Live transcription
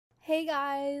Hey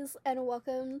guys, and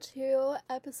welcome to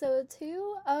episode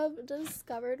 2 of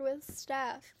Discovered with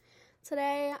Steph.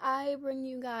 Today I bring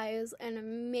you guys an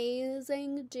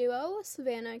amazing duo,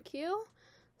 Savannah Q.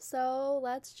 So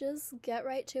let's just get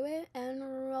right to it and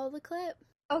roll the clip.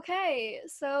 Okay,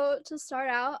 so to start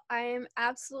out, I'm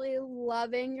absolutely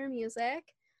loving your music.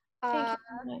 Thank Uh,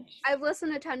 you so much. I've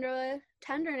listened to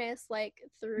Tenderness like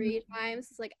three Mhm.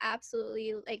 times. It's like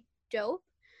absolutely like dope.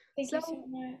 Thank So you so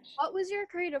much. what was your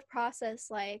creative process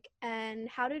like, and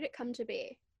how did it come to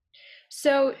be?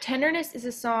 So, Tenderness is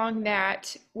a song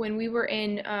that when we were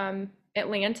in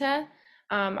Atlanta,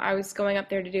 I was going up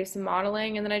there to do some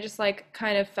modeling, and then I just like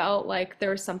kind of felt like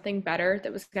there was something better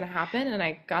that was going to happen, and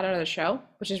I got out of the show,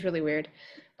 which is really weird.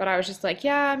 But I was just like,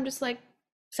 yeah, I'm just like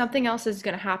something else is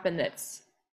going to happen that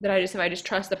if I just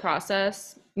trust the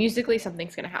process, musically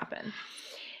something's going to happen.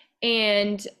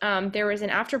 And there was an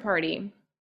after party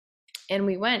and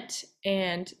we went,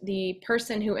 and the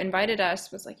person who invited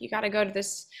us was like, you got to go to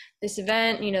this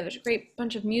event, there's a great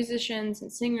bunch of musicians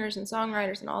and singers and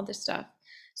songwriters and all this stuff.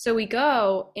 So we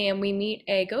go and we meet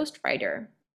a ghostwriter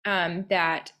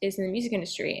that is in the music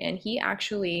industry, and he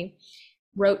actually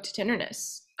wrote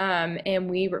Tenderness, and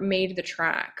we made the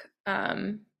track.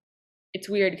 It's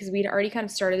weird because we'd already kind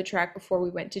of started the track before we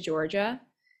went to Georgia,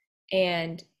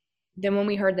 and then when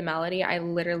we heard the melody, I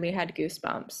literally had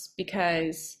goosebumps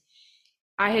because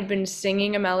I had been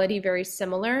singing a melody very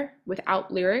similar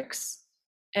without lyrics,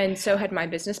 and so had my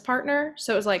business partner.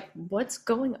 So it was like, what's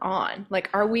going on? Like,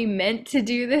 are we meant to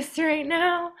do this right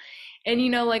now? And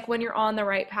like when you're on the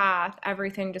right path,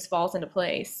 everything just falls into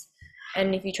place.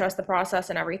 And if you trust the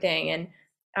process and everything.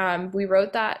 And we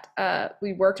wrote that,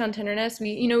 we worked on Tenderness.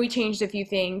 We changed a few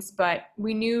things, but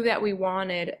we knew that we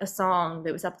wanted a song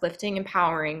that was uplifting,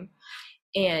 empowering,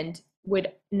 and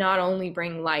would not only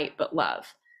bring light but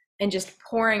love, and just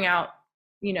pouring out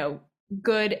you know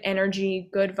good energy,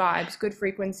 good vibes, good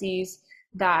frequencies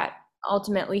that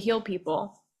ultimately heal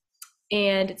people.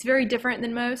 And it's very different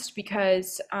than most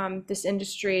because this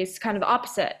industry is kind of the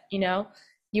opposite.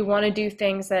 You want to do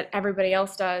things that everybody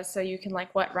else does so you can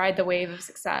like what ride the wave of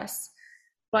success.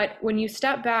 But when you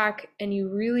step back and you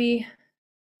really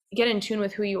get in tune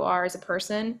with who you are as a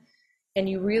person, and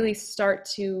you really start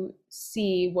to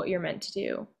see what you're meant to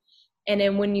do. And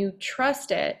then when you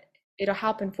trust it, it'll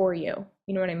happen for you.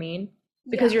 You know what I mean?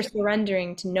 Because Yeah. you're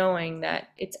surrendering to knowing that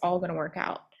it's all going to work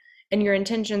out. And your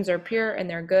intentions are pure and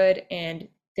they're good and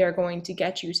they're going to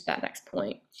get you to that next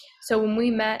point. So when we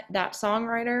met that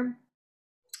songwriter,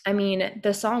 I mean,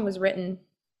 the song was written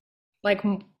like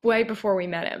way before we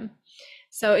met him.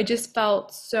 So it just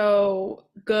felt so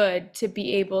good to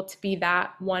be able to be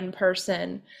that one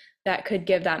person that could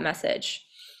give that message.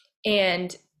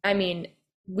 And I mean,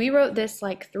 we wrote this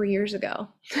like 3 years ago.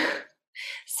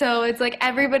 So it's like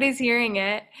everybody's hearing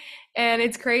it. And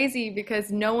it's crazy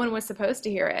because no one was supposed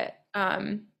to hear it.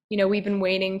 We've been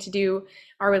waiting to do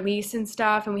our release and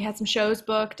stuff, and we had some shows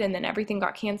booked, and then everything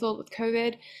got canceled with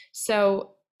COVID.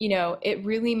 So, it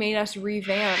really made us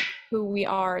revamp who we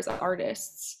are as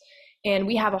artists. And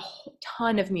we have a whole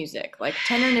ton of music. Like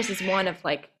Tenderness is one of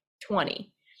like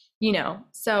 20,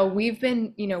 So we've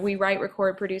been, we write,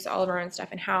 record, produce all of our own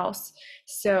stuff in house.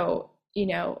 So,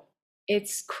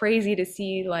 it's crazy to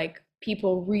see like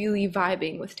people really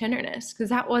vibing with Tenderness because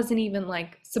that wasn't even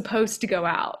like supposed to go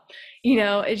out.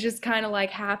 It just kind of like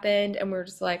happened, and we're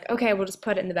just like, okay, we'll just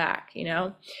put it in the back. Yeah.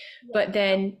 But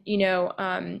then,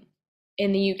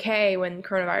 in the UK, when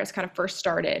coronavirus kind of first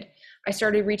started, I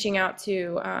started reaching out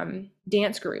to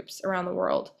dance groups around the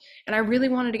world. And I really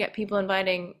wanted to get people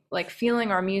inviting, like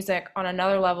feeling our music on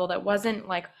another level that wasn't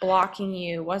like blocking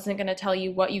you, wasn't going to tell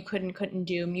you what you could and couldn't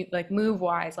do, like move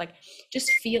wise, like just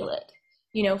feel it,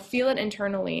 feel it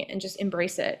internally and just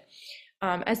embrace it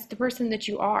as the person that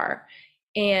you are.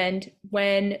 And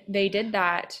when they did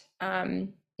that,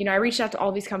 I reached out to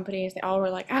all these companies. They all were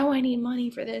like, oh, I need money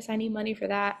for this, I need money for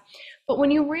that. But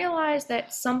when you realize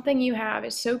that something you have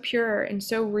is so pure and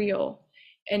so real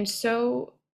and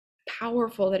so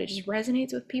powerful that it just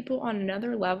resonates with people on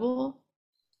another level,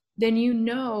 then you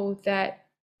know that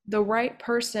the right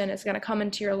person is going to come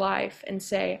into your life and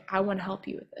say, I want to help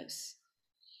you with this.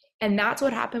 And that's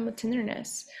what happened with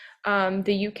Tenderness.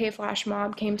 The UK flash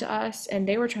mob came to us and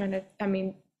they were trying to, I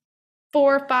mean,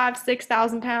 4, 5,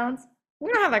 6,000 pounds.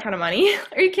 We don't have that kind of money.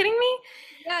 Are you kidding me?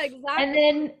 Yeah, And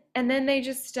exactly. then they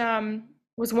just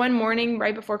was one morning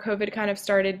right before COVID kind of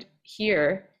started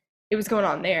here. It was going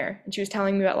on there, and she was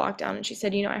telling me about lockdown, and she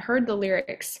said, I heard the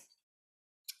lyrics,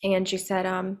 and she said,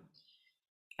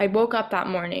 I woke up that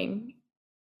morning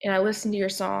and I listened to your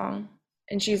song,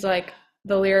 and she's like,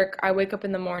 the lyric, I wake up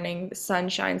in the morning, the sun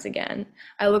shines again.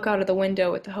 I look out of the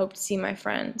window with the hope to see my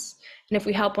friends. And if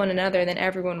we help one another, then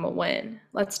everyone will win.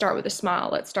 Let's start with a smile.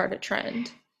 Let's start a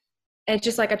trend. And it's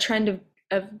just like a trend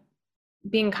of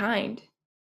being kind,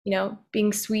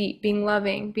 being sweet, being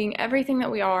loving, being everything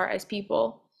that we are as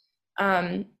people.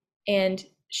 And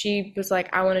she was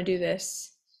like, I want to do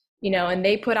this, and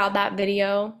they put out that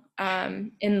video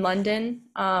in London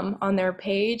on their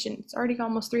page, and it's already got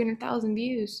almost 300,000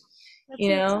 views, That's you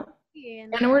know,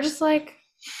 insane. and we're just like,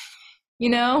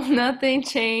 nothing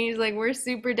changed. Like, we're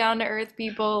super down to earth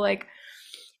people. Like,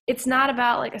 it's not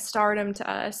about like a stardom to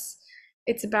us.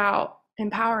 It's about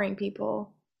empowering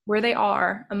people where they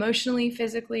are emotionally,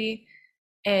 physically,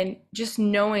 and just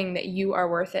knowing that you are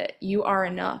worth it. You are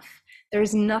enough.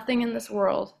 There's nothing in this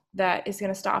world that is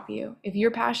going to stop you. If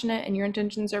you're passionate and your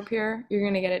intentions are pure, you're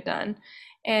going to get it done.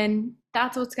 And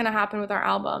that's what's going to happen with our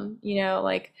album.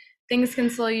 Like, things can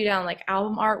slow you down, like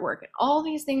album artwork and all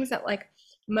these things that like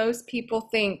most people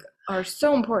think are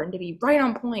so important to be right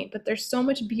on point, but there's so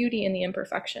much beauty in the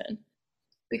imperfection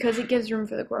because it gives room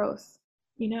for the growth,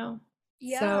 you know?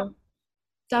 Yeah, So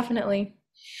definitely.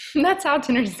 That's how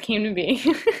Tenderness came to be.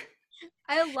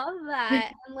 I love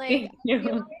that. And like, Thank I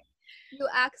feel you. like you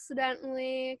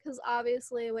accidentally, because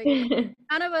obviously, like,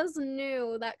 none of us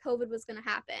knew that COVID was gonna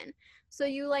happen. So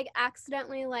you like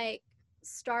accidentally like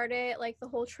started like the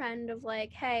whole trend of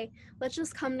like, hey, let's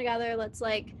just come together, let's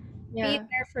like be Yeah,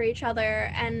 there for each other.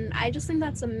 And I just think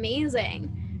that's amazing.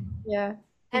 yeah.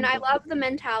 And Thank I you. love the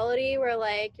mentality where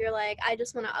like you're like, I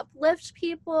just want to uplift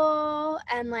people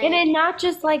and And like then not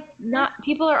just like, not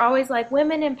people are always like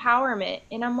women empowerment.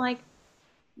 And I'm like,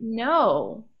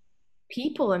 no,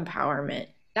 people empowerment.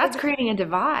 That's creating a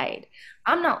divide.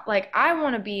 I'm not like, I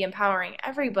want to be empowering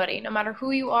everybody, no matter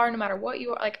who you are, no matter what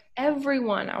you are, like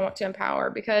everyone I want to empower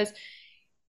because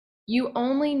you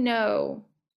only know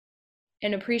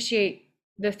and appreciate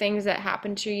the things that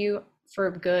happen to you for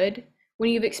good when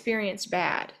you've experienced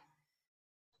bad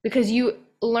because you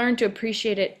learn to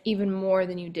appreciate it even more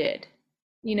than you did,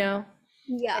 you know?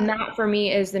 And yeah, that for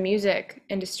me is the music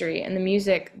industry and the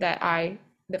music that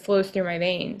flows through my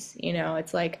veins.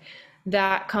 It's like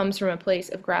that comes from a place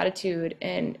of gratitude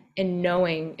and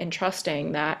knowing and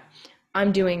trusting that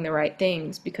I'm doing the right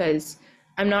things because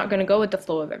I'm not going to go with the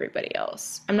flow of everybody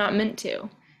else. I'm not meant to.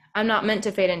 I'm not meant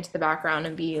to fade into the background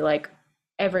and be like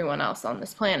everyone else on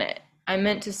this planet. I'm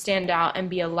meant to stand out and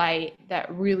be a light that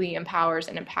really empowers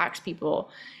and impacts people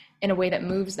in a way that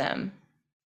moves them,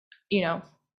 you know,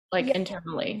 like yeah.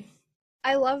 internally.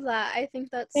 I love that. I think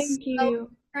that's Thank so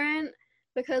you. different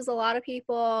because a lot of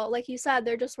people, like you said,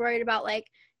 they're just worried about like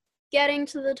getting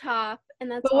to the top, and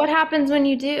that's But what all. happens when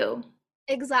you do?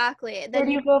 Exactly. Where Then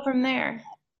do you, you go from there?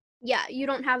 yeah, you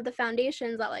don't have the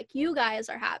foundations that like you guys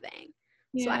are having.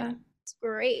 So I think Yeah, it's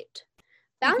great.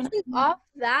 Bouncing definitely. off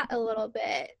that a little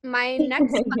bit, my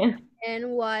next question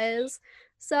was,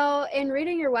 so in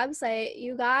reading your website,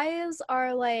 you guys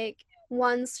are like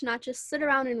ones to not just sit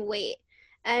around and wait.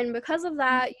 And because of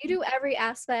that, you do every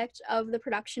aspect of the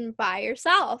production by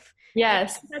yourself. And I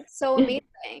Yes. think that's so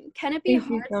amazing. Can it be Thank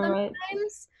you hard so much.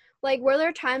 sometimes? Like, were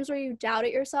there times where you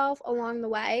doubted yourself along the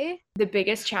way? The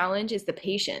biggest challenge is the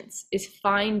patience, is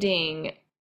finding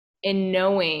and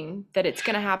knowing that it's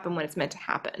going to happen when it's meant to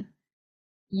happen.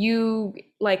 You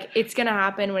like it's going to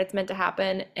happen when it's meant to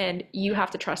happen, and you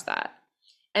have to trust that.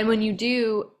 And when you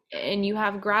do, and you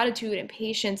have gratitude and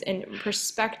patience and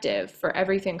perspective for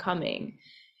everything coming,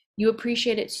 you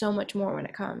appreciate it so much more when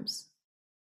it comes,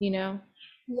 you know?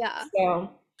 Yeah.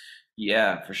 So,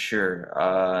 Yeah, for sure.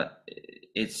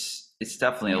 It's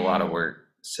definitely a lot of work.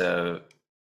 So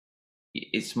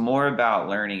it's more about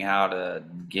learning how to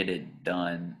get it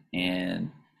done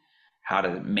and how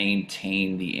to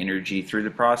maintain the energy through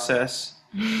the process.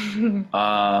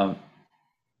 Um,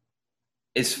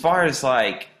 as far as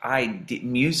like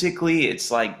musically,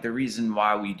 it's like the reason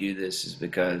why we do this is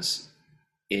because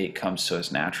it comes to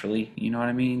us naturally. You know what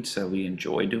I mean? So we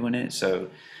enjoy doing it. So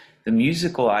the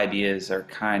musical ideas are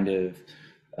kind of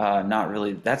not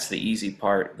really. That's the easy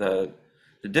part. The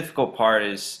difficult part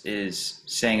is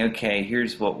saying, okay,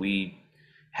 here's what we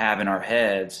have in our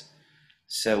heads.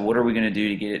 So what are we going to do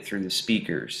to get it through the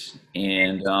speakers?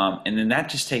 And then that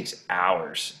just takes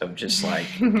hours of just like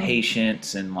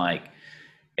patience and like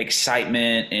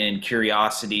excitement and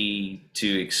curiosity to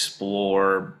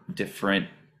explore different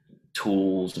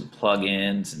tools and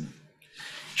plugins and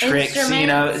tricks,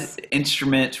 instruments.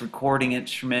 instruments, recording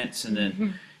instruments, and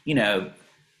then, you know,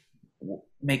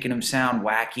 making them sound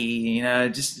wacky,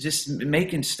 just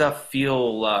making stuff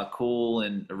feel cool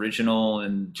and original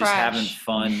and just having Fresh.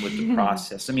 fun with the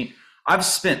process. I mean, I've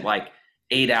spent like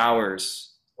 8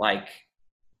 hours like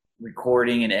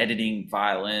recording and editing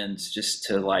violins just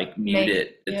to like mute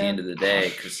it at the end of the day,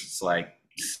 because it's like,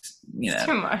 It's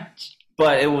too much.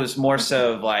 But it was more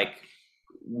so of like,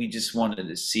 we just wanted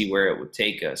to see where it would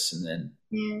take us, and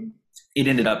then it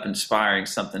ended up inspiring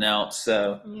something else.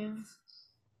 So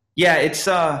it's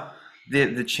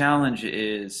the challenge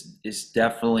is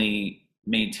definitely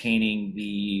maintaining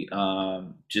the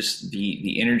just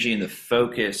the energy and the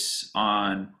focus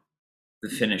on the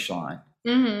finish line.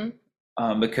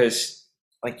 Because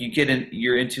like you get in,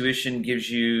 your intuition gives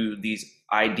you these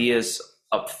ideas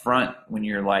up front when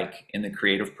you're like in the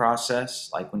creative process,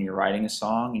 like when you're writing a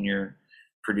song and you're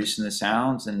producing the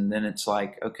sounds, and then it's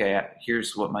like, okay,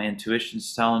 here's what my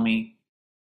intuition's telling me.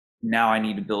 Now I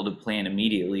need to build a plan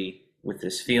immediately with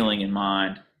this feeling in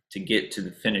mind to get to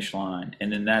the finish line.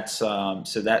 And then that's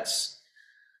that's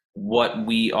what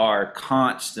we are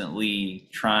constantly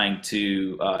trying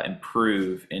to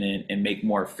improve and make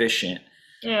more efficient,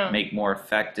 make more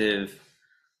effective.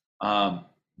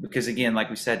 Because again, like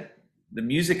we said, the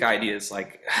music ideas,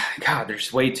 like, God,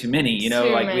 there's way too many,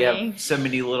 we have so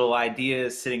many little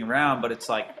ideas sitting around, but it's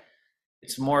like,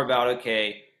 it's more about,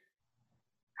 okay,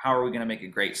 how are we going to make a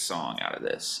great song out of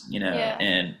this,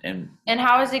 and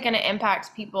how is it going to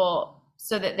impact people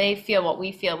so that they feel what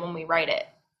we feel when we write it,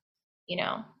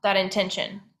 that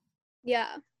intention.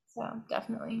 So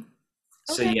definitely.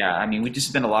 So I mean, we just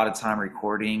spend a lot of time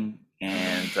recording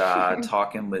and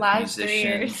talking with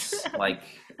musicians. Like,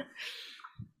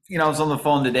 I was on the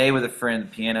phone today with a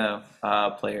friend, piano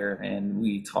player, and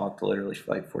we talked literally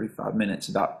for like 45 minutes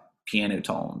about piano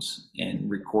tones and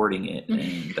recording it,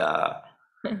 and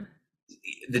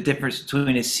the difference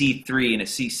between a C3 and a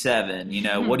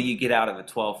C7. What do you get out of a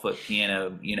 12-foot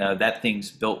piano? That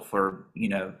thing's built for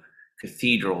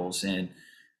cathedrals, and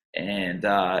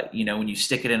when you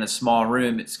stick it in a small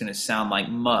room, it's going to sound like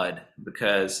mud,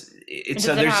 because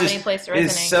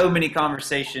there's so many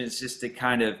conversations just to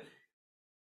kind of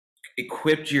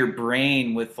equip your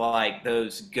brain with like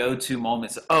those go-to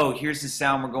moments. Oh, here's the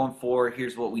sound we're going for.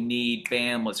 Here's what we need.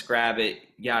 Bam, let's grab it.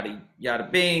 Yada yada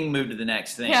bing. Move to the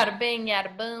next thing. Yada bing,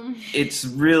 yada boom. It's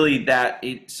really that.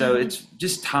 It's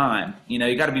just time.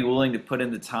 You got to be willing to put in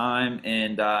the time,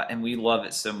 and we love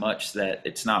it so much that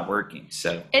it's not working.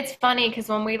 So it's funny because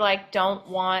when we like don't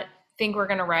think we're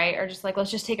gonna write, or just like, let's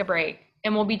just take a break,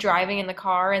 and we'll be driving in the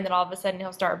car, and then all of a sudden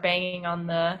he'll start banging on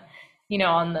the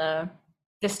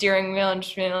the steering wheel, and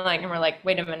just being like, and we're like,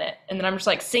 wait a minute. And then I'm just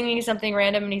like singing something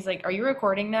random, and he's like, are you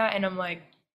recording that? And I'm like,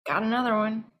 got another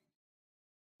one.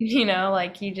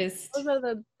 Like he just. Those are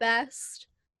the best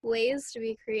ways to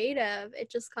be creative. It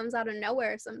just comes out of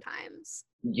nowhere sometimes.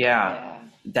 Yeah.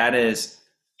 That's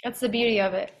the beauty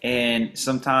of it. And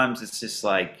sometimes it's just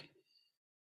like,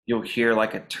 you'll hear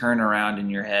like a turnaround in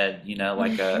your head,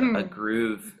 like a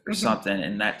groove or something,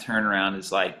 and that turnaround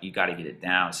is like, you got to get it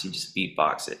down, so you just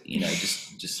beatbox it,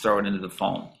 just throw it into the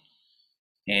phone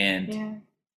and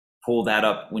pull that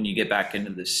up when you get back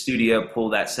into the studio, pull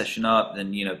that session up,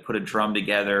 then put a drum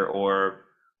together, or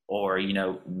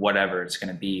whatever it's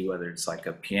going to be, whether it's like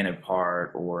a piano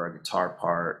part or a guitar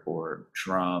part or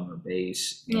drum or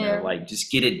bass, like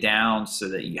just get it down so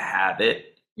that you have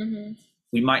it.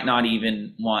 We might not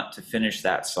even want to finish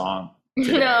that song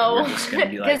today. No,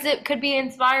 because it could be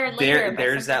inspired later.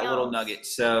 There's that little nugget.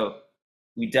 So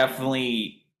we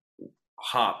definitely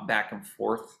hop back and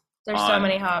forth. There's so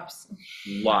many hops.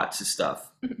 Lots of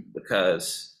stuff,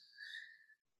 because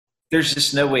there's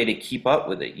just no way to keep up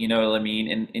with it. You know what I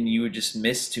mean? And you would just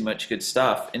miss too much good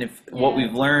stuff. And what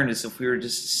we've learned is, if we were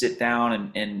just to sit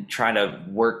down and try to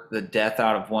work the death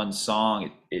out of one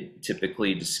song, it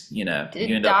typically just, you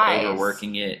end up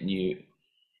overworking it. And you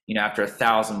after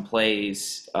 1,000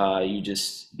 plays, you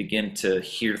just begin to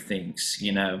hear things,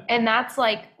 And that's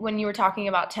like when you were talking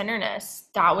about Tenderness,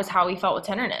 that was how we felt with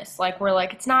Tenderness. Like, we're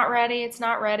like, it's not ready.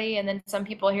 And then some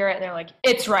people hear it and they're like,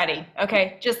 it's ready.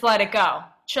 Okay, just let it go.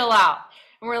 Chill out.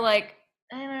 And we're like,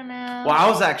 I don't know. Well, I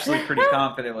was actually pretty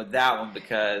confident with that one,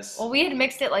 because we had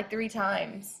mixed it like 3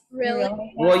 times. Really?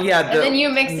 Well, yeah. And then you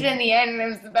mixed it in the end, and it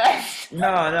was the best.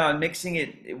 No, mixing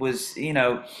it was,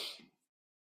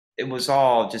 it was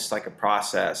all just like a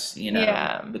process,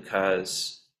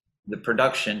 because the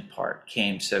production part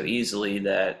came so easily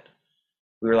that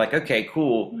we were like, okay,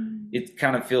 cool. It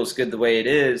kind of feels good the way it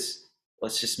is.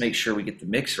 Let's just make sure we get the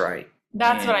mix right.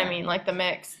 That's what I mean, like the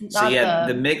mix. So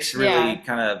the mix really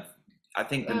kind of, I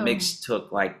think the mix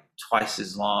took like twice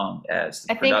as long as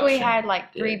the production. I think we had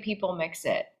like 3 people mix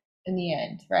it in the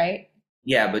end, right?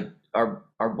 Yeah, but our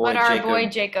boy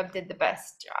Jacob did the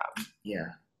best job. Yeah.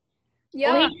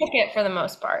 Well, he took it for the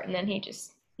most part, and then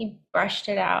he He brushed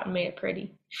it out and made it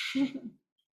pretty.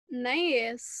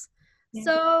 Nice. Yeah.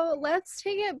 So let's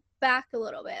take it back a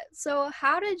little bit. So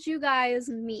how did you guys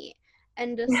meet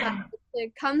and decide to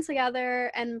come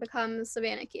together and become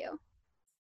Savannah Q?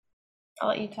 I'll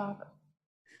let you talk.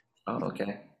 Oh,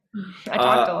 okay. I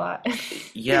talked a lot.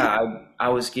 Yeah, I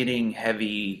was getting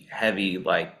heavy,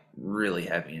 like really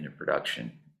heavy into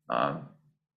production.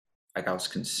 Like I was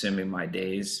consuming my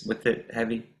days with it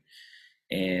heavy.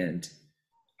 And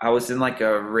I was in like a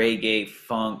reggae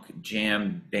funk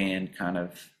jam band kind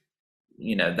of,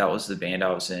 that was the band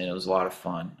I was in. It was a lot of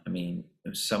fun. I mean, it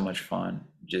was so much fun.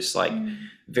 Just like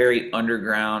very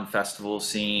underground festival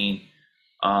scene,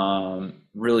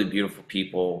 really beautiful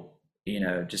people,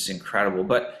 just incredible.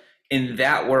 But in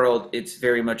that world, it's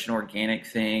very much an organic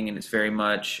thing, and it's very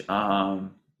much,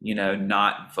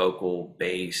 not vocal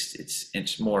based.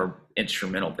 It's more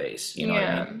instrumental based. You know what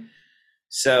I mean?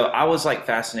 So I was like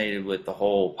fascinated with the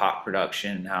whole pop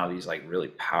production and how these like really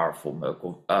powerful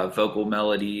vocal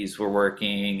melodies were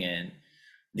working, and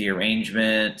the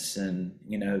arrangements, and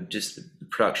just the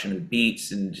production of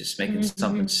beats, and just making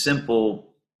something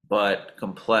simple but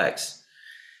complex.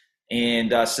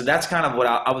 And so that's kind of what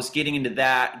I was getting into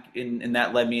that, and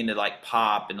that led me into like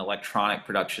pop and electronic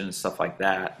production and stuff like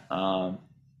that.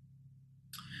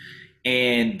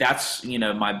 And that's,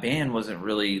 my band wasn't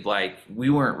really like, we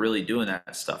weren't really doing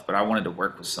that stuff, but I wanted to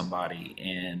work with somebody.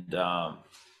 And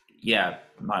yeah,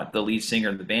 the lead singer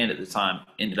of the band at the time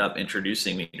ended up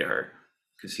introducing me to her,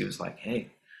 because he was like, hey,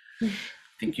 I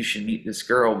think you should meet this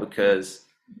girl, because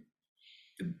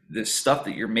the stuff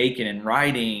that you're making and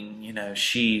writing,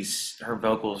 her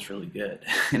vocal is really good.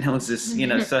 And it was this,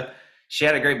 so she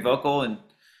had a great vocal, and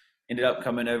ended up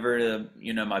coming over to,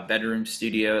 my bedroom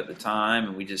studio at the time,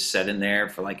 and we just sat in there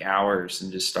for like hours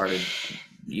and just started,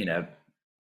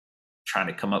 trying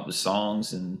to come up with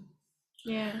songs, and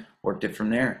worked it from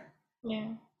there.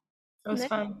 Yeah, it was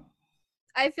fun.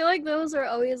 I feel like those are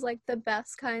always like the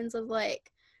best kinds of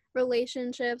like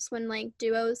relationships, when like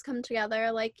duos come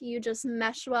together. Like you just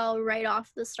mesh well right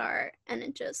off the start, and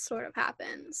it just sort of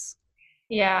happens.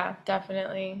 Yeah,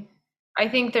 definitely. I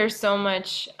think there's so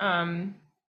much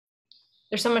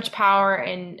power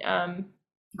and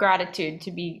gratitude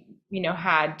to be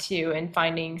had to in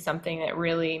finding something that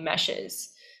really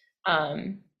meshes.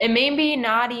 It may be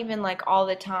not even like all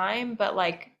the time, but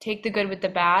like take the good with the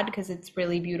bad, because it's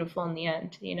really beautiful in the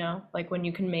end, like when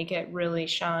you can make it really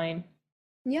shine.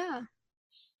 Yeah.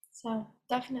 So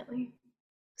definitely.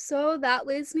 So that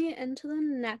leads me into the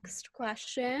next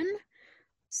question.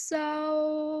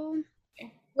 So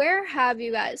where have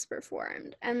you guys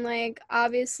performed? And like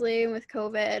obviously with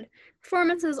COVID,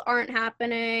 performances aren't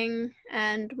happening,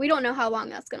 and we don't know how long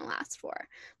that's going to last for.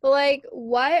 But like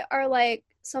what are like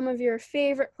some of your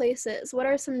favorite places? What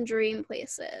are some dream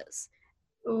places?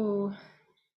 Ooh.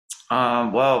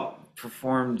 Well,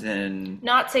 performed in,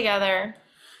 Not together.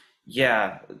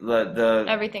 yeah, the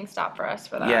Everything stopped for us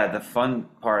for that. yeah, the fun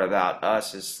part about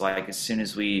us is like, as soon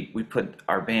as we put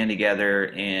our band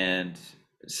together and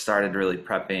started really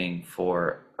prepping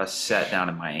for a set down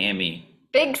in Miami.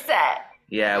 Big set.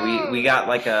 Yeah, we got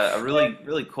like a really,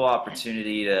 really cool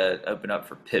opportunity to open up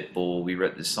for Pitbull. We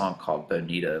wrote this song called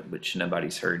Bonita, which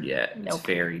nobody's heard yet. It's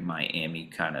very Miami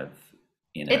kind of,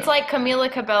 It's like Camila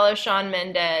Cabello, Shawn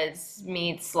Mendes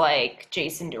meets like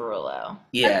Jason Derulo.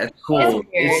 Yeah, it's cool.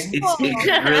 It's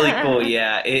really cool.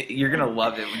 Yeah, you're gonna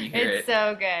love it when you hear it. It's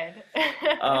so good.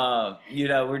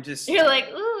 We're just, You're like,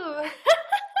 ooh.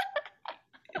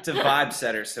 it's a vibe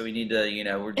setter, so we need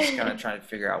to, we're just kind of trying to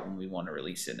figure out when we want to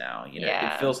release it now.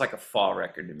 It feels like a fall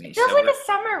record to me. It feels like a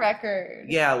summer record.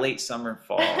 Yeah, late summer,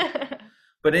 fall.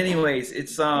 But anyways,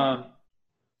 it's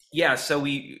yeah, so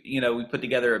we put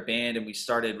together a band, and we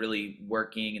started really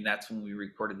working, and that's when we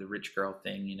recorded the Rich Girl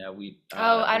thing.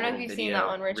 I don't know if you've seen that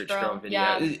one, Rich Girl video.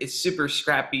 Yeah, it's super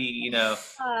scrappy. Had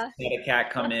a cat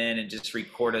come in and just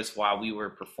record us while we were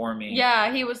performing.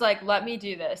 Yeah, he was like, "Let me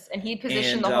do this," and he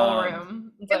positioned the whole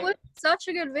room. It was such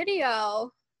a good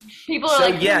video. People are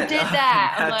like, "Who did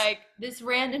that?" I'm like, "This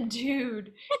random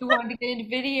dude who wanted to get into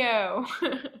video,"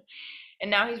 and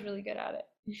now he's really good at it.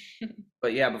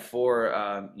 But yeah,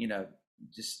 before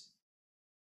just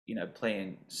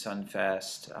playing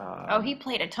Sunfest. He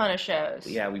played a ton of shows.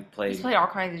 Yeah, he's played all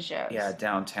kinds of shows. Yeah,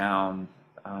 downtown.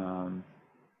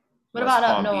 What about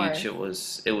up north? Beach, it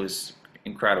was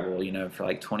incredible. For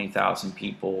like 20,000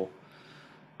 people.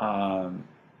 We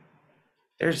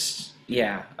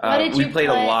played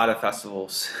a lot of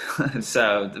festivals.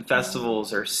 So the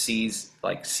festivals are sea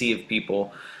of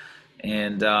people.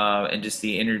 And just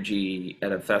the energy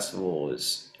at a festival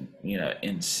is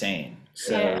insane.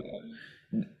 So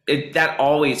that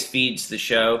always feeds the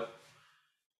show.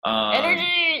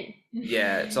 Energy.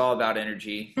 Yeah, it's all about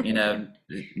energy,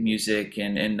 music,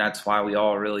 and that's why we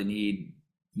all really need,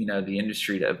 the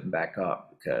industry to open back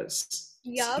up, because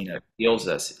Yep. it heals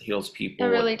us, it heals It people,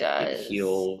 really it does.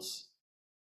 heals,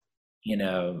 you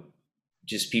know,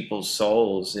 just people's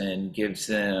souls, and gives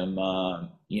them, a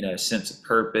sense of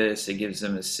purpose. It gives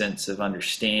them a sense of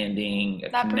understanding,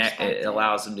 That it perspective.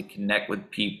 allows them to connect with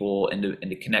people, and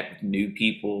to connect with new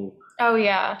people. Oh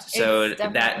yeah, So it's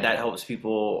that definitely. helps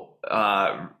people,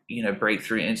 break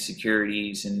through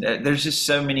insecurities, and there's just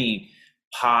so many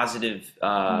positive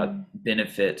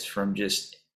benefits from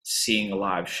just seeing a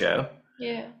live show.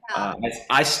 Yeah.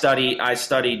 I studied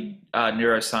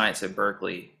neuroscience at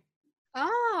Berkeley,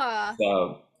 Ah.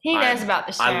 so He knows about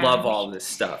the I love Sharms. all this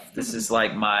stuff. This is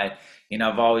like my,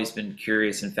 I've always been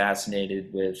curious and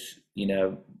fascinated with,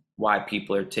 why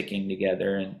people are ticking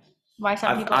together, and Why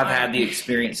some people I've had aren't. the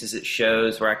experiences at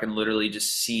shows where I can literally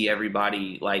just see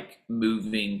everybody like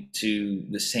moving to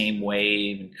the same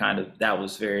wave, and kind of, that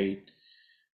was very,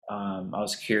 I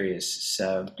was curious.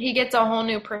 So He gets a whole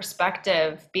new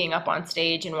perspective being up on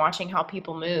stage and watching how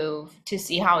people move to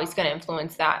see how he's going to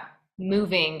influence that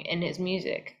moving in his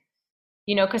music.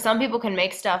 Because some people can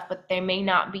make stuff, but they may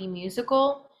not be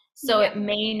musical. So Yeah. it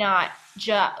may not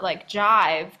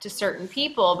jive to certain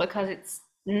people because it's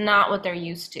not what they're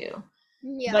used to.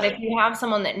 Yeah. But if you have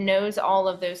someone that knows all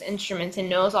of those instruments and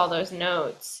knows all those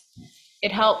notes,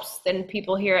 it helps. Then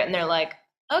people hear it and they're like,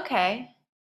 okay,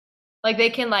 like they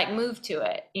can like move to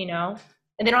it, and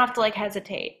they don't have to like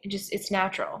hesitate. It's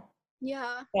natural.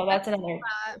 Yeah. So that's another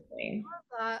I thing. love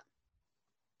that.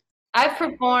 I've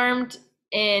performed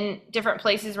in different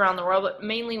places around the world, but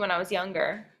mainly when I was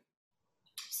younger.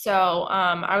 So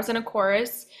I was in a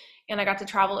chorus and I got to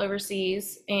travel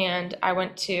overseas, and I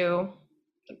went to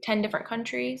 10 different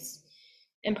countries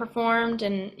and performed.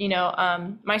 And,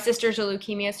 my sister's a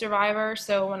leukemia survivor.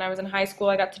 So when I was in high school,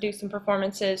 I got to do some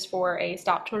performances for a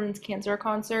Stop Children's Cancer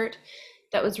concert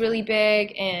that was really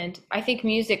big. And I think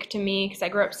music to me, because I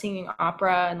grew up singing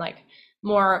opera and like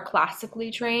more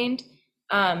classically trained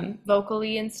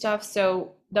vocally and stuff.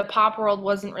 So the pop world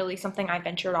wasn't really something I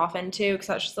ventured off into because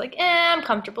I was just like, I'm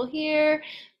comfortable here.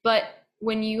 But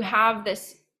when you have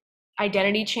this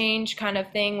identity change kind of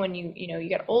thing, when you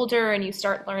get older and you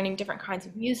start learning different kinds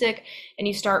of music, and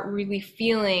you start really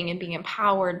feeling and being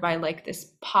empowered by like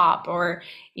this pop, or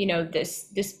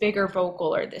this bigger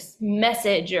vocal, or this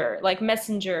message, or like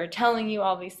messenger telling you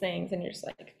all these things, and you're just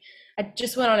like, I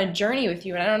just went on a journey with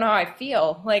you and I don't know how I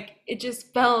feel. Like it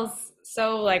just feels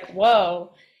so like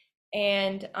whoa.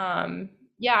 And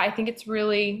yeah, I think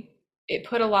it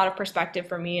put a lot of perspective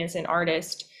for me as an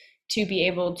artist to be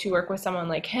able to work with someone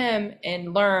like him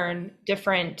and learn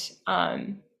different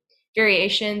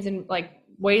variations and like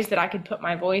ways that I could put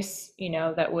my voice,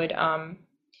 that would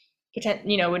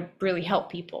would really help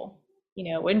people.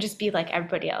 It wouldn't just be like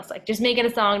everybody else, like just making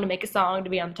a song to make a song to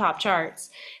be on the top charts.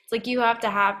 It's like you have to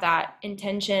have that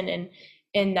intention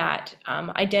and that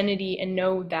identity, and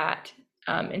know that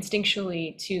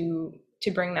instinctually to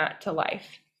bring that to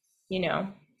life. Yeah.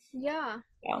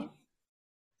 So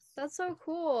That's so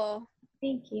cool.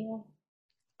 thank you.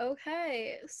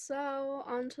 Okay, so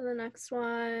on to the next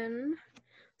one.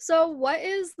 So, what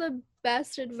is the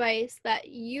best advice that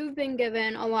you've been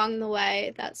given along the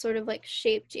way that sort of like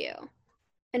shaped you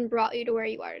and brought you to where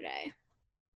you are today?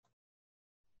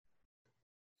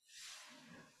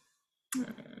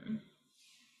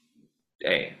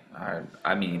 hey,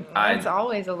 I mean, It's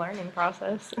always a learning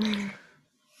process.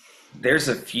 there's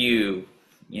a few,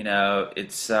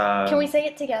 it's Can we say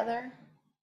it together?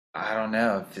 I don't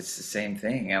know if it's the same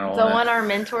thing. I don't The want one to. our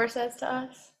mentor says to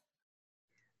us?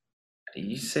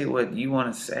 You say what you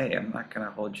want to say. I'm not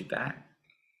gonna hold you back.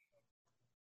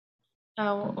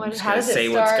 Oh, I'm just how gonna does it say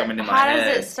what's start? coming to my How does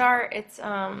it head. start? It's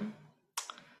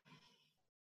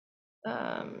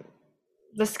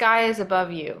the sky is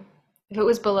above you. If it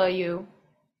was below you,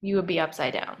 you would be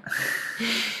upside down.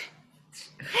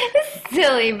 It's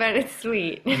silly, but it's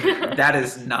sweet. That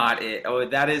is not it. Oh,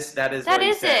 that is That what he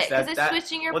is says. it, because it's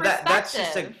switching your Well,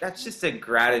 perspective. that's just a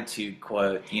gratitude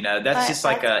quote. That's But just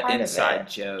like that's a part of inside it.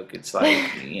 joke. It's like,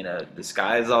 the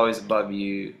sky is always above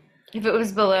you. If it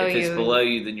was below If it's below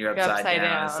you, you, then you're you're upside upside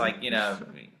down. It's down.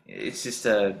 like, it's just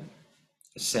a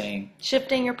saying.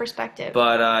 Shifting your perspective.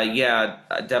 But yeah,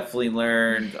 I definitely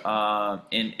learned,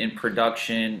 in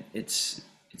production. It's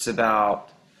about,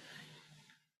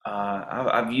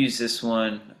 I've used this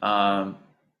one.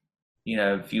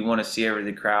 If you want to see over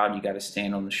the crowd, you got to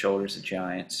stand on the shoulders of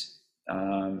giants.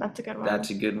 That's a good one. That's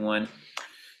a good one.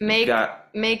 You've Make got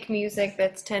make music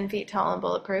that's 10 feet tall and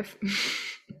bulletproof.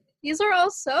 These are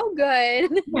all so good.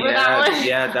 For that one.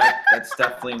 yeah, that's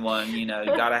definitely one. You know,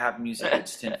 you gotta have music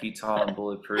that's 10 feet tall and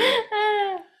bulletproof.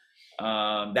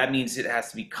 That means it has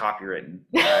to be copywritten,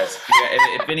 guys.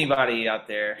 If anybody out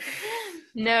there,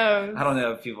 No, I don't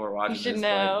know if people are you watching should this,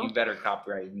 know. but you better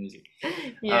copyright your music.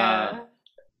 Yeah.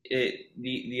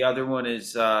 The other one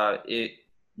is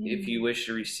if you wish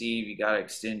to receive, you gotta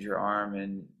extend your arm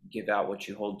and give out what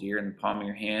you hold dear in the palm of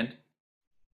your hand.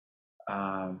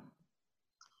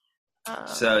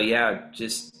 So yeah,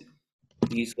 just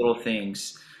these little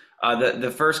things.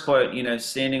 The first quote, you know,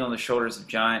 standing on the shoulders of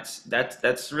giants.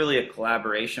 That's really a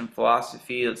collaboration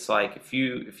philosophy. It's like if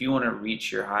you want to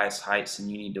reach your highest heights, then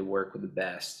you need to work with the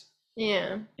best.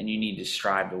 Yeah. And you need to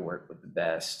strive to work with the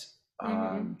best.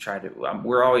 Mm-hmm.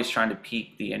 We're always trying to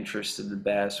pique the interest of the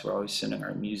best. We're always sending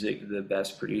our music to the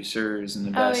best producers and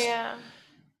the best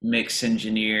mix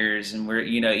engineers, and we're,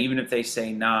 you know, even if they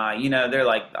say nah, you know, they're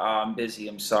like, oh, I'm busy,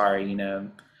 I'm sorry, you know.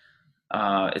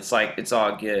 It's like it's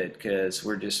all good because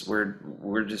we're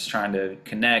just trying to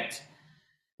connect,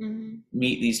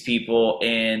 meet these people,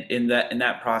 and in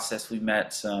that process we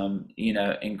met some, you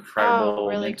know, incredible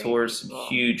really mentors, some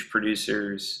huge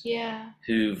producers,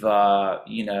 who've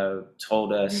you know,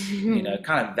 told us, you know,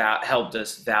 kind of helped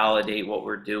us validate what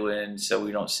we're doing, so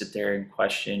we don't sit there and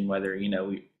question whether, you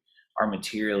know, our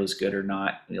material is good or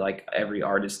not, like every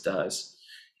artist does.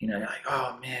 You know, like,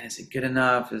 oh man, is it good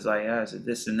enough? It's like, oh, is it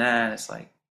this and that? It's like,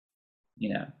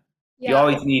 you know, you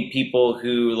always need people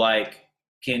who like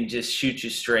can just shoot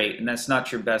you straight, and that's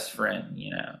not your best friend,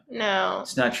 you know. No.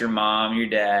 It's not your mom, your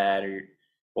dad,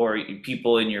 or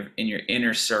people in your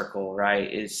inner circle, right?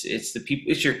 It's the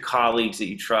people, it's your colleagues that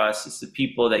you trust, it's the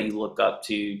people that you look up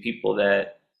to, people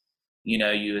that, you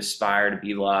know, you aspire to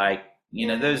be like. You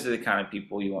know, those are the kind of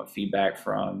people you want feedback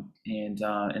from, and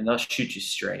they'll shoot you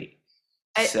straight.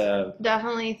 So I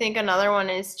definitely think another one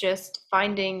is just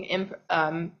finding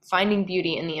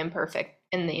beauty in the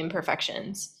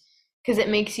imperfections, because it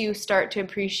makes you start to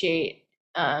appreciate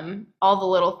all the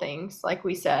little things, like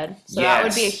we said. So that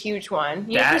would be a huge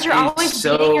one. You know, because you're always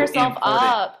beating yourself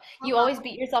up. You always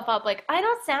beat yourself up, like, I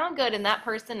don't sound good, and that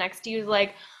person next to you is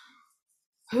like,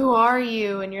 who are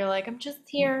you? And you're like, I'm just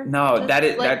here. No,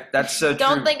 like, that's so true.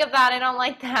 Don't think of that. I don't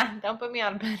like that. Don't put me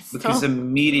on a pedestal. Because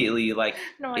immediately, like,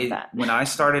 I don't like that. When I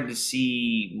started to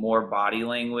see more body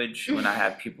language, when I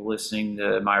had people listening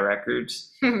to my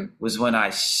records, was when I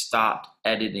stopped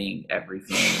editing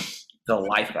everything, the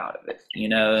life out of it, you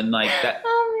know, and like that.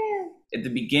 Oh man. At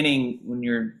the beginning, when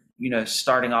you're, you know,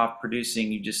 starting off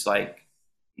producing, you just like,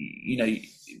 you know,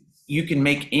 you can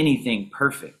make anything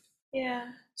perfect. Yeah.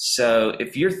 So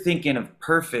if you're thinking of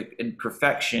perfect and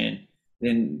perfection,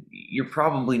 then you're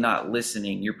probably not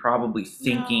listening. You're probably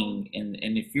thinking, and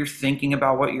if you're thinking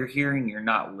about what you're hearing, you're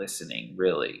not listening,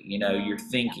 really. You know, you're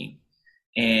thinking.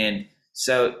 And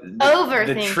so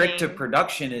the trick to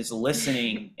production is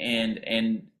listening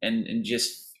and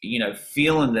just, you know,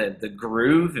 feeling the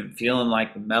groove and feeling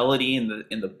like the melody and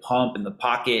the pump and the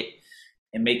pocket,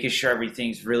 and making sure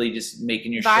everything's really just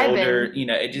making your shoulder, you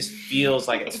know, it just feels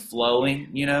like it's flowing,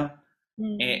 you know.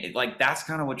 And like that's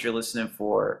kind of what you're listening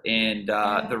for. And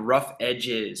the rough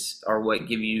edges are what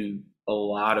give you a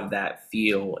lot of that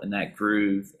feel and that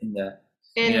groove and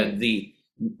you know,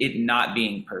 it not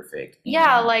being perfect.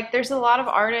 Yeah, like there's a lot of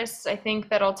artists, I think,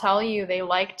 that'll tell you they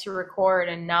like to record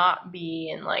and not be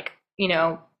in, like, you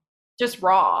know, just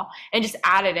raw, and just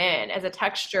add it in as a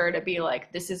texture to be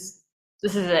like, this is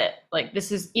it. Like,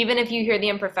 this is, even if you hear the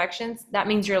imperfections, that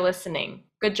means you're listening.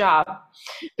 Good job.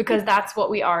 Because that's what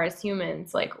we are as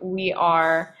humans. Like, we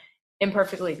are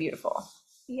imperfectly beautiful.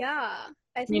 Yeah,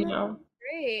 I think that's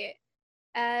great.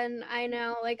 And I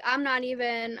know, like, I'm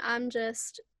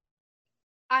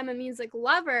a music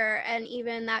lover, and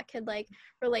even that could like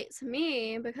relate to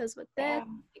me, because with this,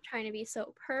 you're trying to be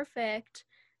so perfect,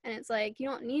 and it's like you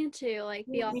don't need to, like,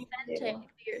 be authentic,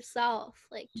 be yourself,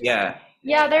 like,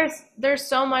 just there's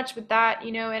so much with that,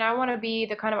 you know. And I want to be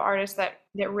the kind of artist that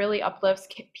really uplifts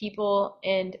people,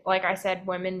 and like I said,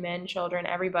 women, men, children,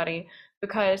 everybody,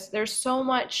 because there's so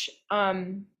much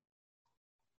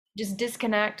just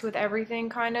disconnect with everything,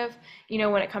 kind of, you know,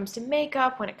 when it comes to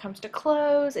makeup, when it comes to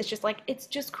clothes. It's just like, it's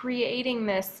just creating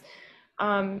this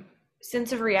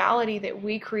sense of reality that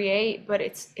we create, but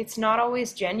it's not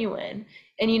always genuine.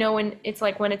 And you know, when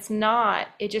it's not,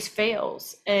 it just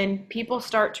fails, and people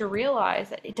start to realize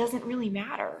that it doesn't really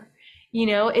matter. You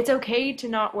know, it's okay to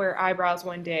not wear eyebrows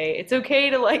one day. It's okay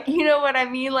to, like, you know what I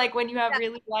mean? Like when you have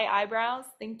really light eyebrows,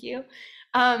 thank you.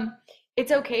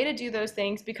 It's okay to do those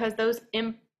things, because those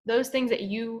those things that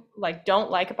you like don't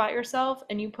like about yourself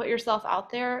and you put yourself out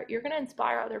there, you're going to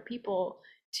inspire other people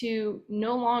to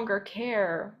no longer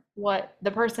care what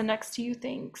the person next to you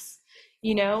thinks,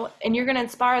 and you're going to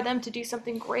inspire them to do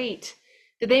something great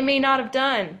that they may not have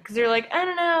done because they're like, I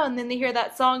don't know. And then they hear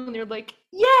that song and they're like,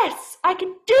 yes, I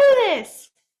can do this.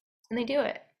 And they do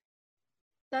it.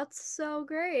 That's so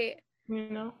great. You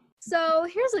know? So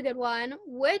here's a good one.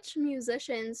 Which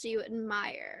musicians do you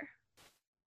admire?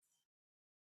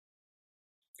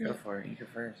 Go for it. You go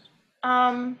first.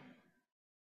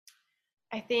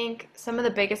 I think some of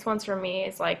the biggest ones for me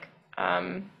is like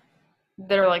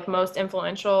that are like most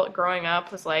influential growing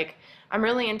up was like I'm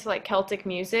really into like Celtic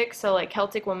music, so like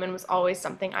Celtic Woman was always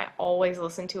something I always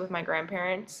listened to with my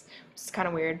grandparents, which is kind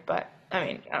of weird, but I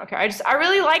mean, I don't care. I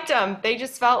really liked them. They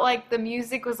just felt like the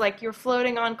music was like you're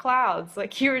floating on clouds.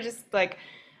 Like you were just like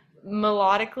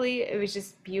melodically, it was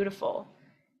just beautiful.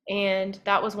 And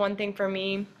that was one thing for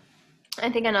me. I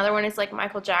think another one is like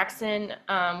Michael Jackson,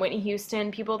 Whitney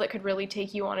Houston, people that could really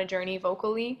take you on a journey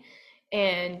vocally.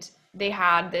 And they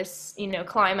had this,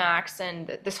 climax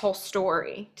and this whole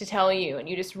story to tell you. And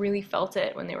you just really felt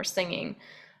it when they were singing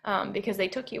because they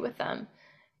took you with them.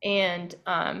 And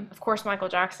of course, Michael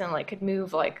Jackson like could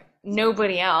move like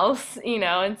nobody else,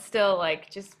 and still like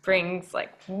just brings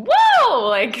like, whoa,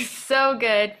 like so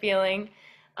good feeling.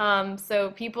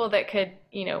 So people that could,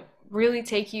 really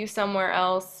take you somewhere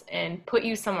else and put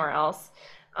you somewhere else.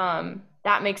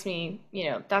 That makes me,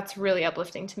 that's really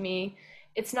uplifting to me.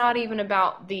 It's not even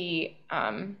about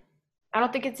I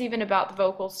don't think it's even about the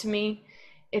vocals to me.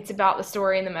 It's about the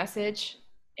story and the message.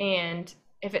 And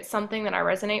if it's something that I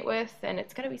resonate with, then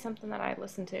it's going to be something that I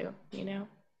listen to,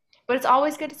 But it's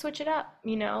always good to switch it up,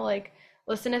 like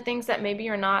listen to things that maybe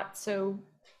you're not so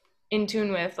in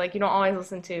tune with, like you don't always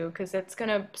listen to, because it's going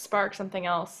to spark something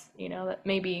else, that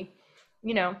maybe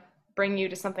bring you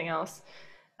to something else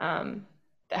that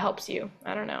helps you.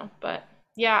 I don't know. But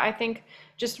yeah, I think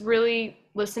just really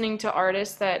listening to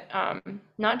artists that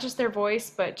not just their voice,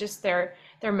 but just their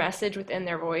message within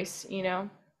their voice,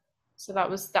 So that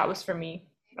was for me,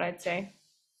 what I'd say.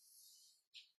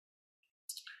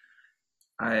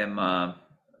 I'm a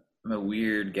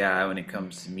weird guy when it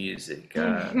comes to music.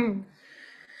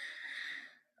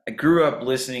 I grew up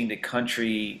listening to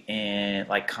country and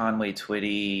like Conway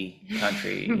Twitty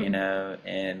country,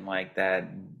 and like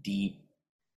that deep,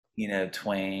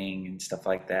 twang and stuff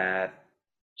like that.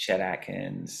 Chet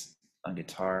Atkins on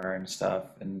guitar and stuff.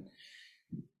 And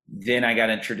then I got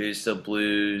introduced to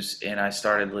blues and I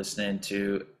started listening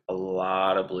to a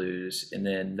lot of blues. And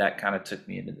then that kind of took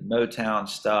me into the Motown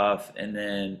stuff. And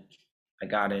then I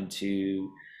got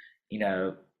into,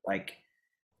 like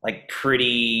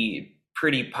pretty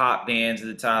pop bands at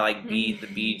the time, like the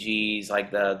Bee Gees, like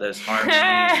those harmonies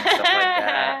and stuff like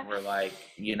that were like,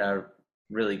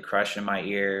 really crushing my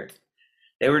ear.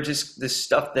 They were just the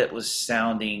stuff that was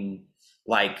sounding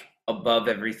like above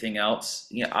everything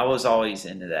else. I was always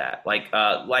into that.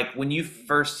 Like when you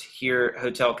first hear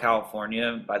Hotel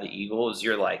California by the Eagles,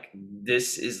 you're like,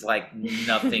 this is like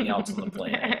nothing else on the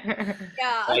planet.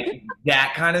 Yeah. Like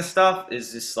that kind of stuff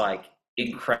is just like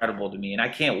incredible to me, and I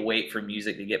can't wait for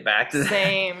music to get back to that.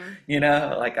 Same.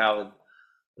 Like I would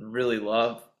really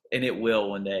love, and it will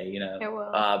one day. It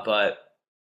will. But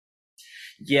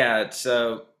yeah,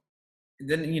 so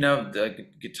then the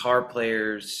guitar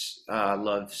players. I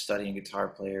love studying guitar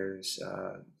players,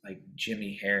 like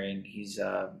Jimmy Herring. He's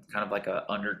kind of like a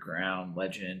underground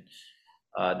legend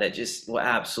that just will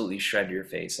absolutely shred your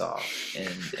face off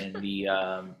in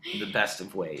the best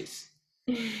of ways.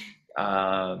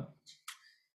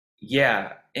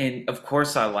 Yeah, and of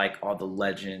course I like all the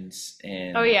legends,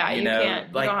 and oh yeah, you can't.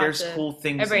 You like there's cool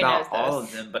things Everybody about all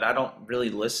of them, but I don't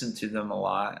really listen to them a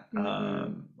lot.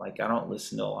 Like I don't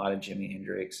listen to a lot of Jimi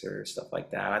Hendrix or stuff like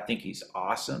that. I think he's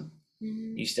awesome.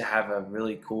 Used to have a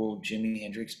really cool Jimi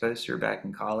Hendrix poster back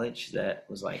in college that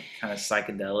was like kind of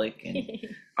psychedelic, and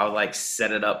I would like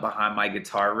set it up behind my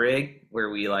guitar rig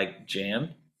where we like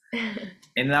jammed.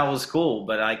 And that was cool,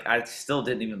 but I still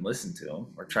didn't even listen to him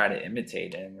or try to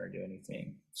imitate him or do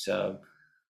anything. So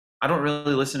I don't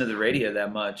really listen to the radio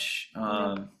that much.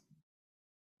 I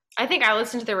think I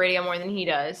listen to the radio more than he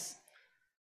does.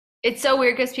 It's so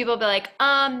weird because people be like,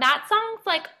 that song's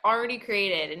like already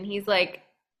created, and he's like,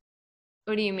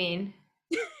 what do you mean?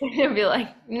 He'll be like,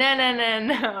 no, and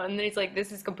then he's like,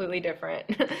 this is completely different.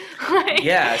 Like,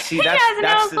 yeah, see,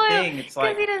 that's the thing. It's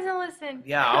like he doesn't listen.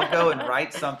 Yeah, I'll go and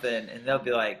write something, and they'll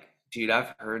be like, dude,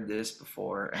 I've heard this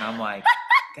before, and I'm like,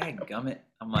 dadgummit.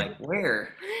 I'm like,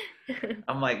 where?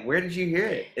 I'm like, where did you hear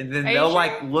it? And then they'll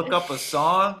like look up a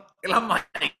song, and I'm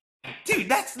like, dude,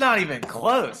 that's not even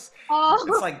close. It's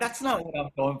Oh, like, that's not what I'm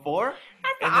going for.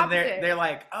 That's the And then they're opposite. they're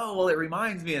like, oh, well, it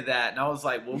reminds me of that. And I was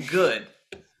like, well, good.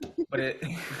 But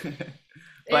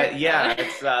but yeah,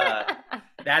 it's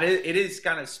it is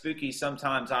kind of spooky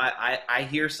sometimes. I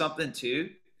hear something too,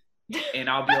 and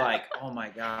I'll be like, oh my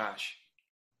gosh,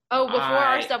 Oh, before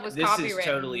our stuff was this is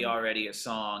totally copywritten. already a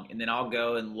song. And then I'll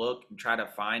go and look and try to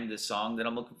find the song that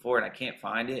I'm looking for, and I can't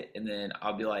find it. And then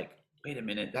I'll be like, wait a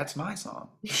minute, that's my song.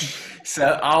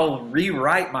 So I'll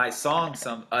rewrite my song.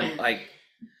 Like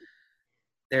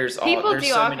People there's do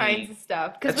so all kinds many. of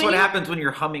stuff. Because That's when what you happens when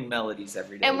you're humming melodies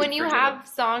every day. and You when you forget them. have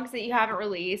songs that you haven't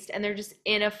released and they're just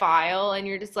in a file and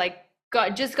you're just like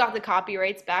got the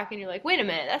copyrights back and you're like, wait a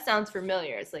minute, that sounds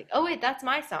familiar. It's like, oh wait, that's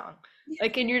my song.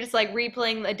 Like, and you're just like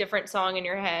replaying a different song in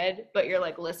your head, but you're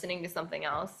like listening to something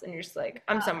else and you're just like,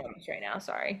 I'm somewhere else right now,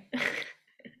 sorry.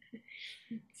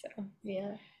 So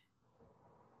yeah.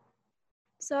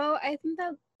 so I think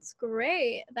that's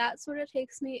great. That sort of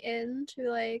takes me into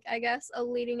like, I guess, a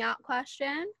leading out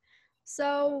question.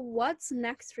 So what's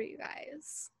next for you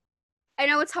guys? I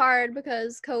know it's hard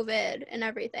because COVID and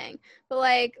everything, but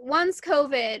like once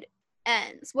COVID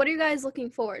ends, what are you guys looking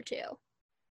forward to?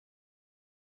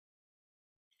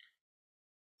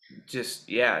 Just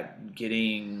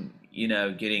getting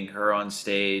her on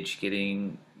stage,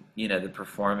 getting the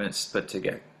performance put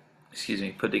together,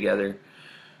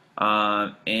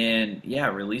 and yeah,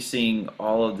 releasing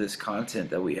all of this content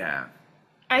that we have.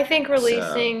 I think So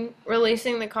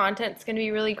releasing the content's going to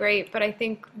be really great, but I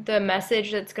think the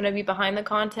message that's going to be behind the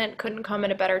content couldn't come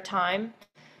at a better time.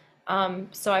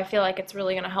 So I feel like it's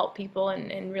really going to help people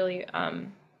and really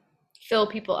fill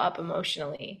people up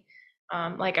emotionally.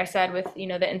 Like I said, with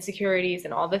the insecurities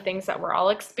and all the things that we're all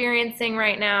experiencing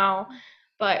right now,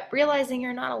 but realizing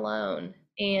you're not alone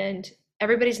and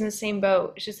everybody's in the same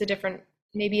boat. It's just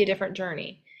maybe a different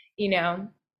journey, you know,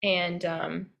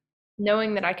 and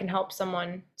knowing that I can help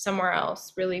someone somewhere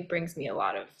else really brings me a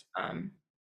lot of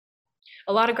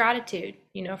gratitude,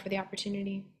 for the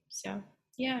opportunity. So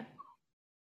yeah.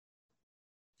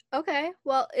 Okay,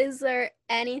 well, is there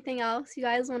anything else you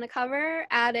guys want to cover?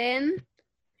 Add in?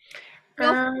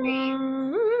 Feel free.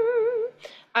 Um,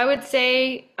 I would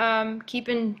say keep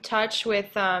in touch with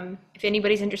if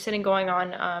anybody's interested in going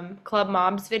on Club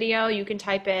Mob's video, you can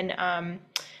type in I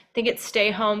think it's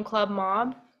Stay Home Club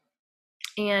Mob,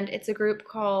 and it's a group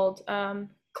called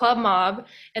Club Mob,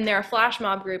 and they're a flash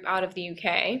mob group out of the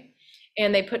UK,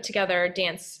 and they put together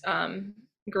dance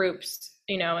groups,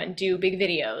 and do big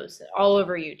videos all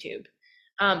over YouTube.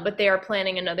 But they are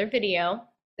planning another video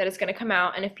that is going to come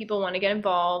out, and if people want to get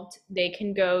involved, they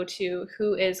can go to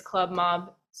Who Is Club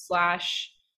Mob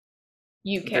slash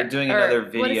UK. they're doing Or another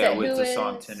what is video it? with Who the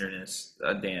song is "Tenderness,"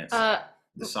 a dance,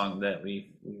 the song that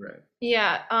we wrote.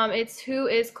 Yeah, it's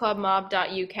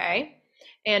whoisclubmob.uk,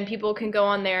 and people can go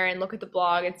on there and look at the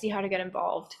blog and see how to get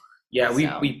involved. Yeah,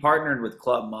 So we partnered with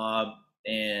Club Mob,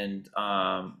 and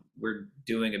we're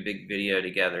doing a big video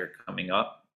together coming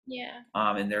up. yeah,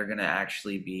 And they're gonna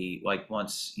actually be like,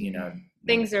 once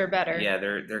things are better. yeah,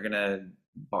 they're gonna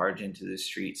barge into the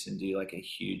streets and do like a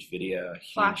huge video, a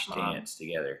Flash huge mob. dance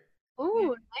together.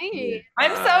 Oh, Yeah. nice.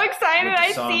 I'm so excited. With the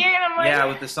I song, see it and I'm like, yeah,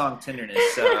 with the song "Tenderness."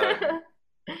 So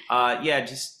yeah,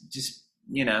 just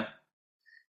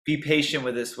be patient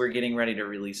with us. We're getting ready to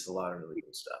release a lot of really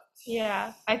cool stuff.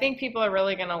 yeah, I think people are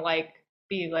really gonna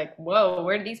be like, whoa,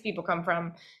 where did these people come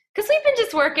from? Because we've been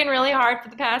just working really hard for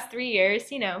the past 3 years,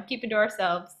 keeping to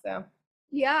ourselves. So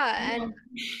Yeah, and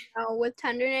with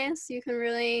Tenderness, you can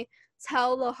really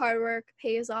tell the hard work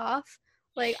pays off.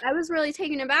 Like, I was really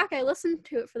taken aback. I listened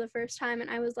to it for the first time and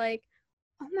I was like,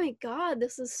 oh my God,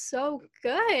 this is so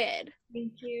good.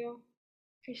 thank you,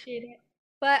 appreciate it.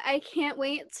 But I can't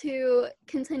wait to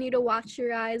continue to watch your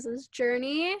guys'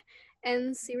 journey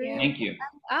and see where you Thank you. end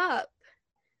up.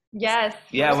 Yes.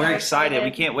 Yeah, we're so excited.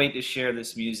 We can't wait to share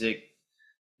this music,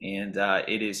 and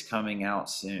it is coming out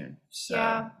soon. So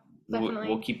Yeah, definitely.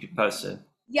 we'll keep you posted.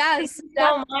 Yes, Thank you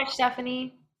so much,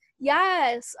 Stephanie.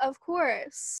 yes, of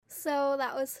course. So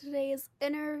that was today's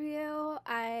interview.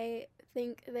 I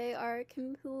think they are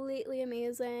completely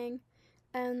amazing,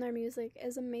 and their music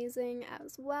is amazing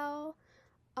as well.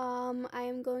 I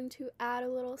am going to add a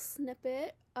little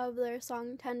snippet of their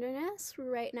song Tenderness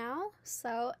right now,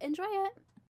 so enjoy it.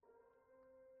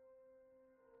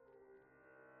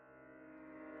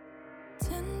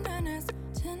 Tenderness,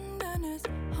 tenderness,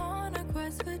 on a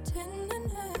quest for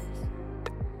tenderness.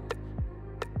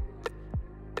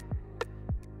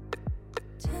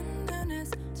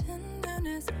 Tenderness,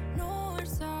 tenderness, north,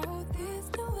 south,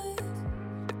 east, and west.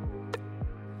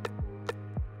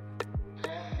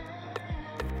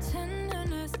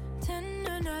 Tenderness,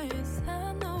 tenderness,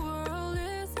 and the world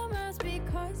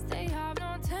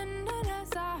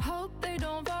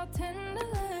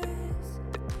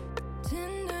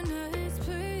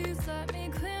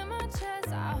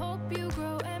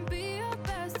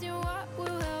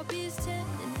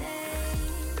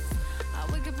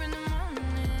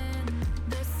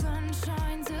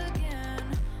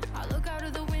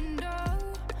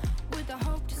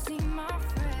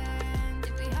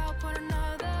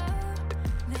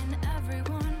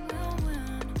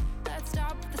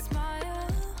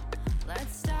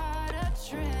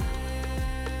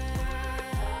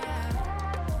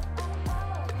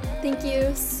Thank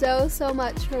you so, so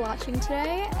much for watching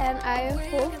today, and I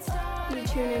hope you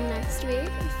tune in next week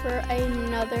for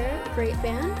another great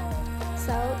band.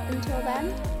 So until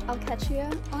then, I'll catch you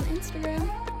on Instagram.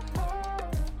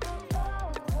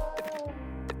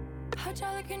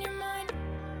 Hydraulic in your mind,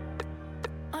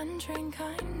 untrained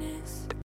kindness.